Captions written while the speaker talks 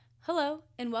Hello,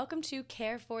 and welcome to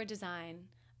Care for Design.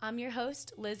 I'm your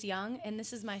host, Liz Young, and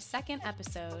this is my second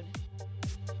episode.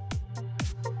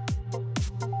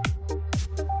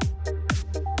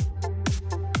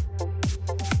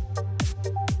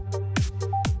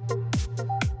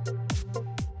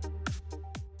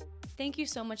 Thank you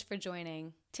so much for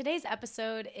joining. Today's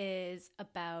episode is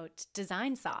about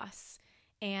design sauce,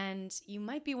 and you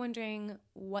might be wondering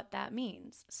what that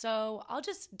means. So I'll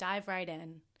just dive right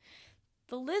in.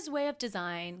 The Liz way of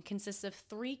design consists of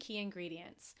 3 key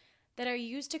ingredients that are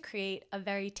used to create a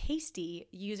very tasty,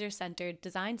 user-centered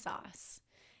design sauce.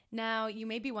 Now, you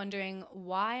may be wondering,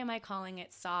 why am I calling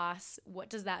it sauce? What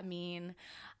does that mean?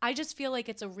 I just feel like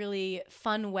it's a really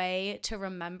fun way to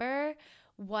remember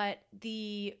what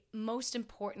the most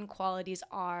important qualities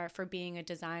are for being a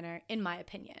designer, in my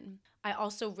opinion. I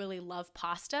also really love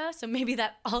pasta, so maybe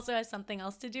that also has something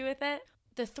else to do with it.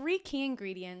 The 3 key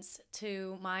ingredients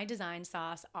to my design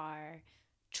sauce are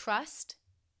trust,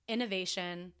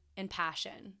 innovation, and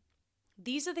passion.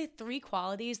 These are the 3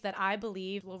 qualities that I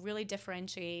believe will really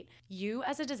differentiate you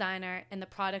as a designer and the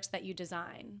products that you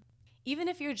design. Even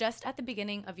if you're just at the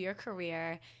beginning of your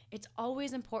career, it's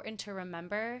always important to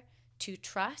remember to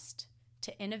trust,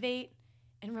 to innovate,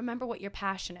 and remember what your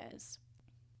passion is.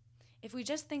 If we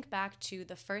just think back to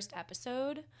the first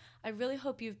episode, I really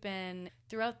hope you've been,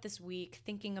 throughout this week,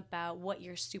 thinking about what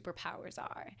your superpowers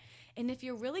are. And if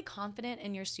you're really confident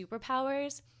in your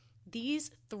superpowers, these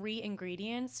 3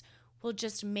 ingredients will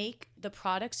just make the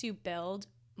products you build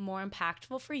more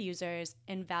impactful for users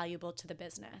and valuable to the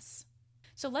business.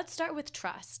 So let's start with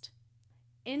trust.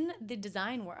 In the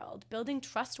design world, building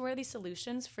trustworthy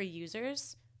solutions for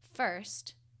users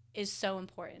first is so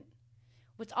important.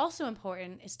 What's also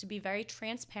important is to be very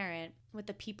transparent with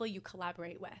the people you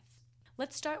collaborate with.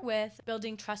 Let's start with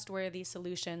building trustworthy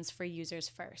solutions for users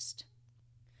first.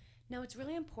 Now, it's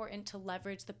really important to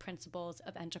leverage the principles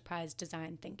of enterprise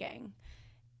design thinking.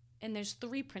 And there's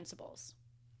 3 principles: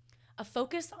 a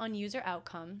focus on user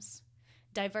outcomes,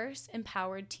 diverse,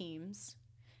 empowered teams,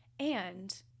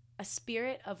 and a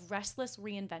spirit of restless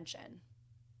reinvention.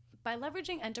 By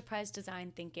leveraging enterprise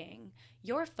design thinking,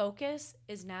 your focus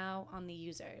is now on the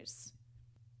users.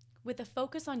 With a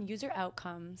focus on user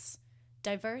outcomes,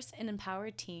 diverse and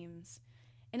empowered teams,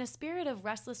 and a spirit of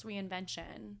restless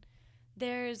reinvention,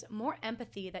 there's more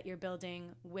empathy that you're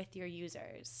building with your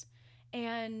users.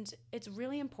 And it's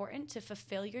really important to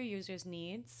fulfill your users'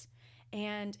 needs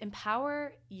and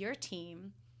empower your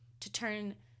team to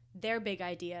turn their big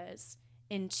ideas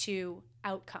into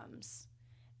outcomes.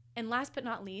 And last but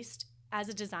not least, as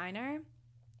a designer,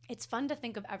 it's fun to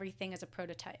think of everything as a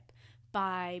prototype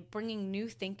by bringing new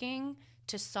thinking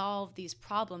to solve these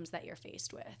problems that you're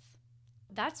faced with.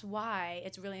 That's why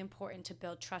it's really important to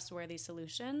build trustworthy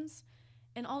solutions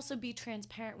and also be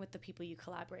transparent with the people you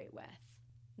collaborate with.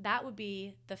 That would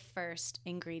be the first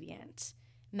ingredient.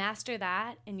 Master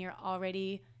that, and you're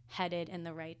already headed in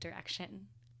the right direction.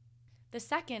 The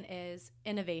second is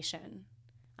innovation.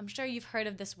 I'm sure you've heard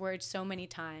of this word so many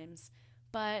times,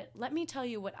 but let me tell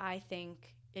you what I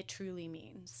think it truly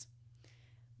means.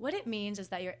 What it means is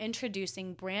that you're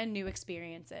introducing brand new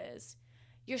experiences,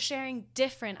 you're sharing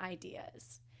different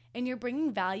ideas, and you're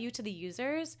bringing value to the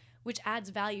users, which adds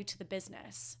value to the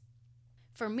business.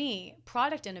 For me,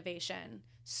 product innovation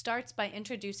starts by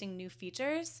introducing new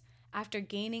features after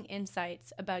gaining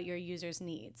insights about your users'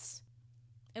 needs.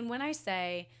 And when I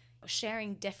say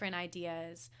sharing different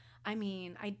ideas, I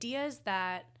mean ideas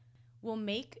that will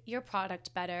make your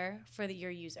product better for your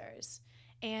users.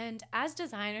 And as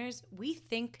designers, we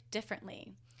think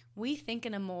differently. We think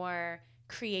in a more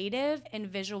creative and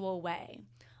visual way.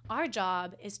 Our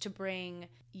job is to bring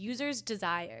users'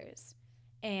 desires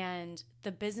and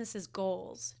the business's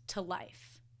goals to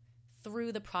life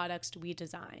through the products we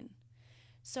design.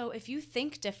 So if you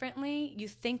think differently, you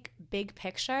think big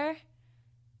picture,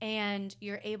 and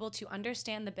you're able to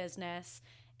understand the business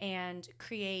and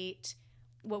create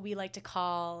what we like to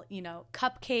call,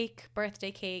 cupcake,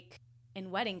 birthday cake, and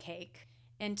wedding cake,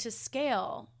 and to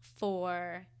scale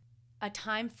for a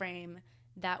time frame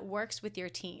that works with your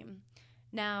team.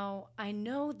 Now, I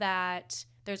know that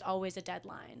there's always a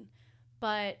deadline,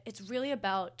 but it's really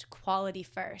about quality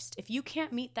first. If you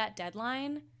can't meet that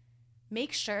deadline,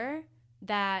 make sure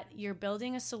that you're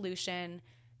building a solution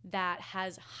that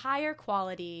has higher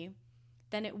quality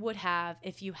than it would have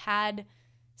if you had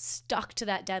stuck to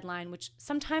that deadline, which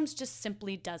sometimes just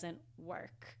simply doesn't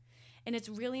work. And it's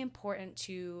really important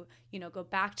to, go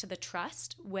back to the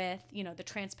trust with, the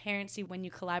transparency when you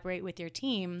collaborate with your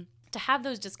team, to have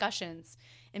those discussions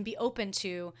and be open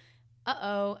to,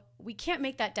 we can't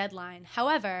make that deadline.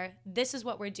 However, this is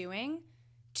what we're doing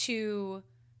to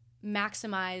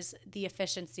maximize the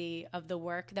efficiency of the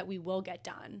work that we will get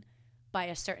done by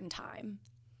a certain time.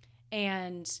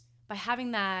 And by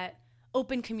having that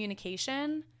open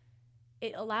communication,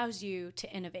 it allows you to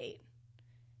innovate.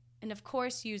 And of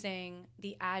course, using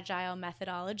the agile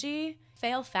methodology,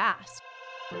 fail fast.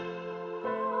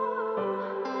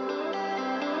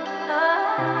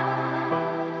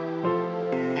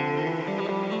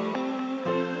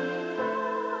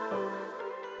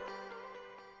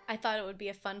 I thought it would be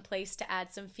a fun place to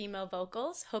add some female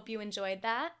vocals. Hope you enjoyed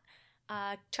that.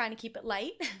 Trying to keep it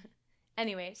light.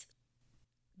 Anyways,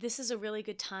 this is a really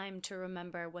good time to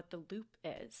remember what the loop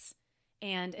is.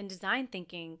 And in design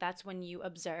thinking, that's when you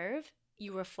observe,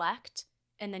 you reflect,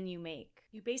 and then you make.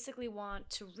 You basically want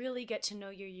to really get to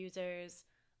know your users,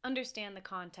 understand the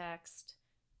context,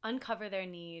 uncover their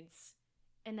needs,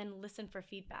 and then listen for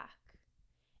feedback.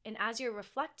 And as you're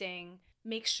reflecting,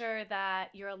 make sure that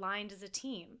you're aligned as a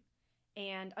team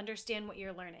and understand what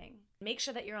you're learning. Make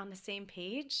sure that you're on the same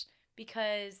page,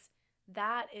 because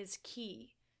that is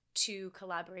key to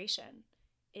collaboration,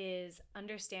 is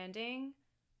understanding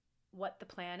what the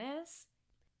plan is,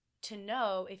 to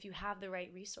know if you have the right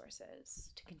resources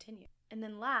to continue. And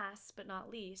then last but not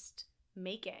least,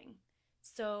 making.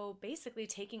 So basically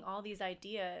taking all these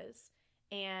ideas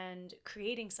and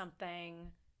creating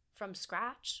something from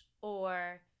scratch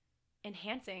or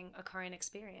enhancing a current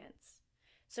experience.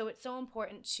 So it's so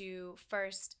important to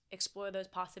first explore those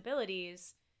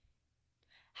possibilities,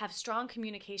 have strong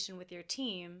communication with your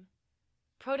team,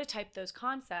 prototype those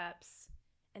concepts,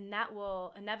 and that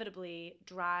will inevitably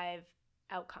drive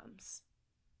outcomes.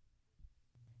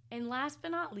 And last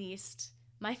but not least,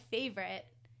 my favorite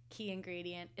key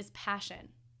ingredient is passion.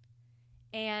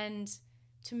 And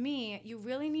to me, you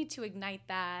really need to ignite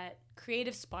that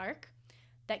creative spark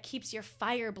that keeps your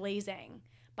fire blazing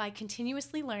by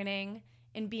continuously learning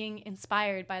and being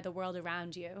inspired by the world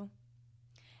around you.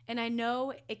 And I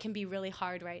know it can be really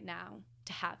hard right now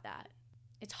to have that.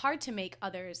 It's hard to make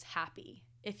others happy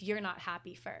if you're not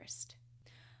happy first.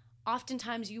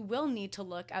 Oftentimes, you will need to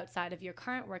look outside of your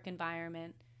current work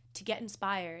environment to get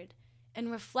inspired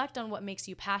and reflect on what makes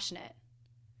you passionate.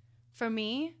 For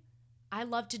me, I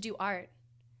love to do art,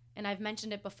 and I've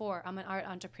mentioned it before, I'm an art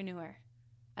entrepreneur.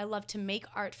 I love to make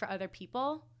art for other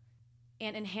people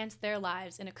and enhance their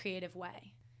lives in a creative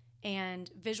way,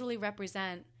 and visually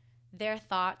represent their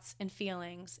thoughts and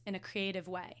feelings in a creative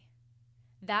way.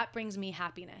 That brings me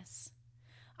happiness.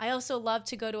 I also love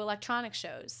to go to electronic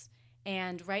shows,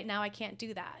 and right now I can't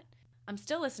do that. I'm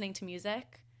still listening to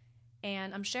music,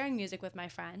 and I'm sharing music with my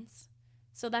friends,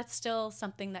 so that's still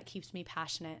something that keeps me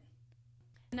passionate.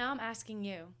 Now I'm asking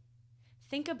you,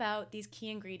 think about these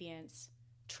key ingredients: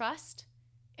 trust,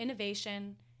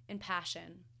 innovation, and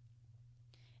passion.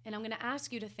 And I'm going to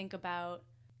ask you to think about,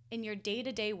 in your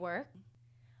day-to-day work,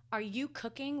 are you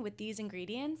cooking with these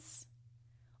ingredients?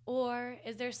 Or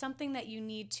is there something that you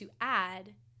need to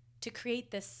add to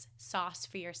create this sauce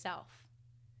for yourself?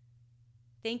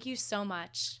 Thank you so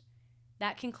much.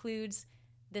 That concludes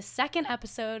the second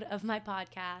episode of my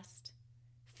podcast.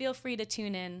 Feel free to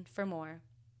tune in for more.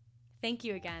 Thank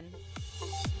you again.